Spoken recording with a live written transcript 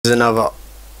This is another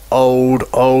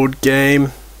old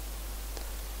game.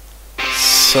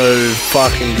 So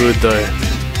fucking good though.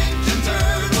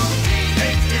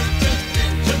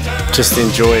 Just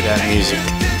enjoy that music.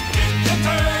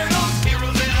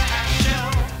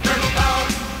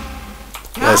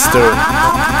 Let's do it.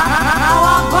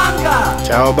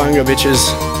 Cowabunga,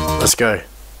 bitches. Let's go.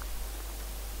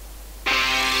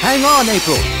 Hang on,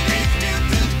 April.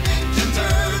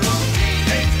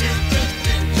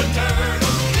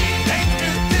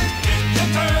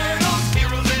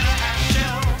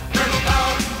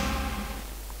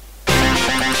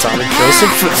 Time to kill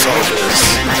some foot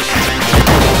soldiers.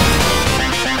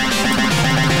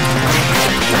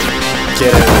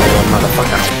 Get over there,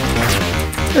 motherfucker.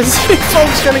 Is he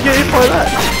folks gonna get hit by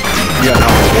that? You got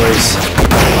nothing, boys.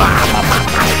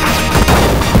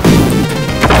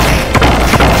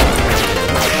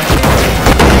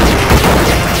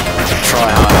 Try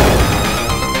hard.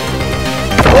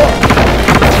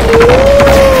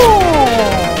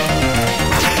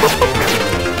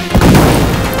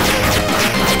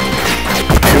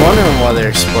 If you're wondering why they're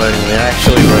exploding, they're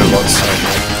actually robots.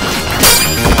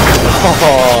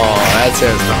 Oh, that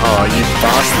sounds. Oh, you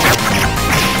bastard.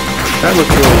 That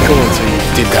looked really cool until you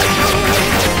did that.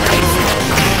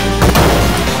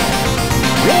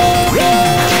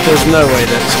 There's no way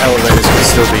that elevators can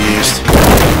still be used.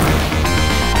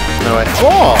 No way.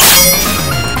 Oh!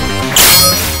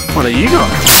 What are you guys?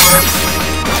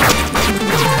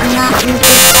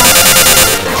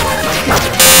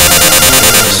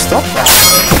 Stop that.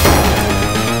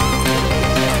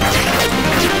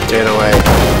 Get away.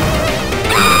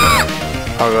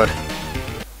 Oh god.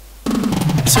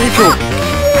 It's April!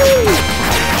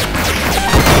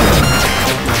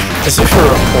 As if you're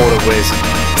a reporter wears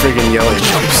friggin' yellow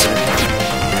jumpsuit.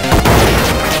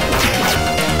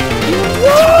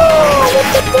 Whoa! What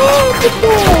the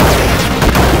fuck?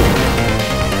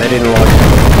 They didn't like it.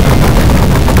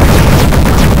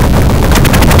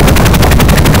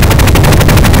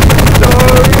 No!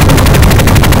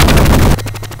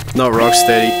 Not rock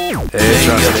steady. It's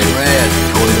rock steady.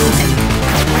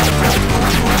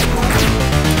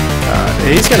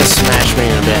 He's gonna smash me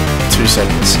in about 2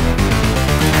 seconds.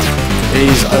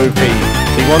 He's OP.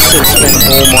 He wants to spend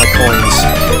all my coins.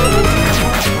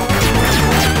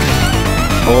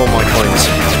 All my coins.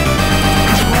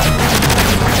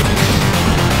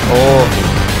 Oh.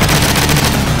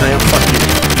 Man, fuck you.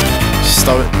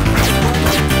 Stop it.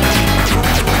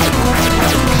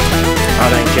 I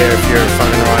don't care if you're a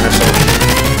fucking rhinoceros.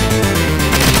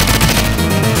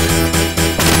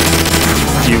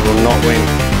 You will not win.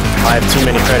 I have too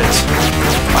many credits.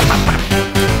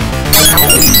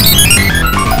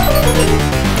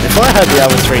 If I had the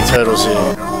other 3 turtles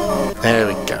here. There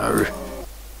we go.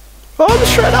 Oh, the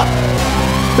shredder!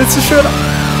 It's a shredder!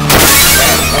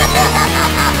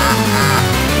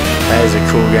 That is a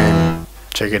cool game.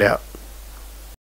 Check it out.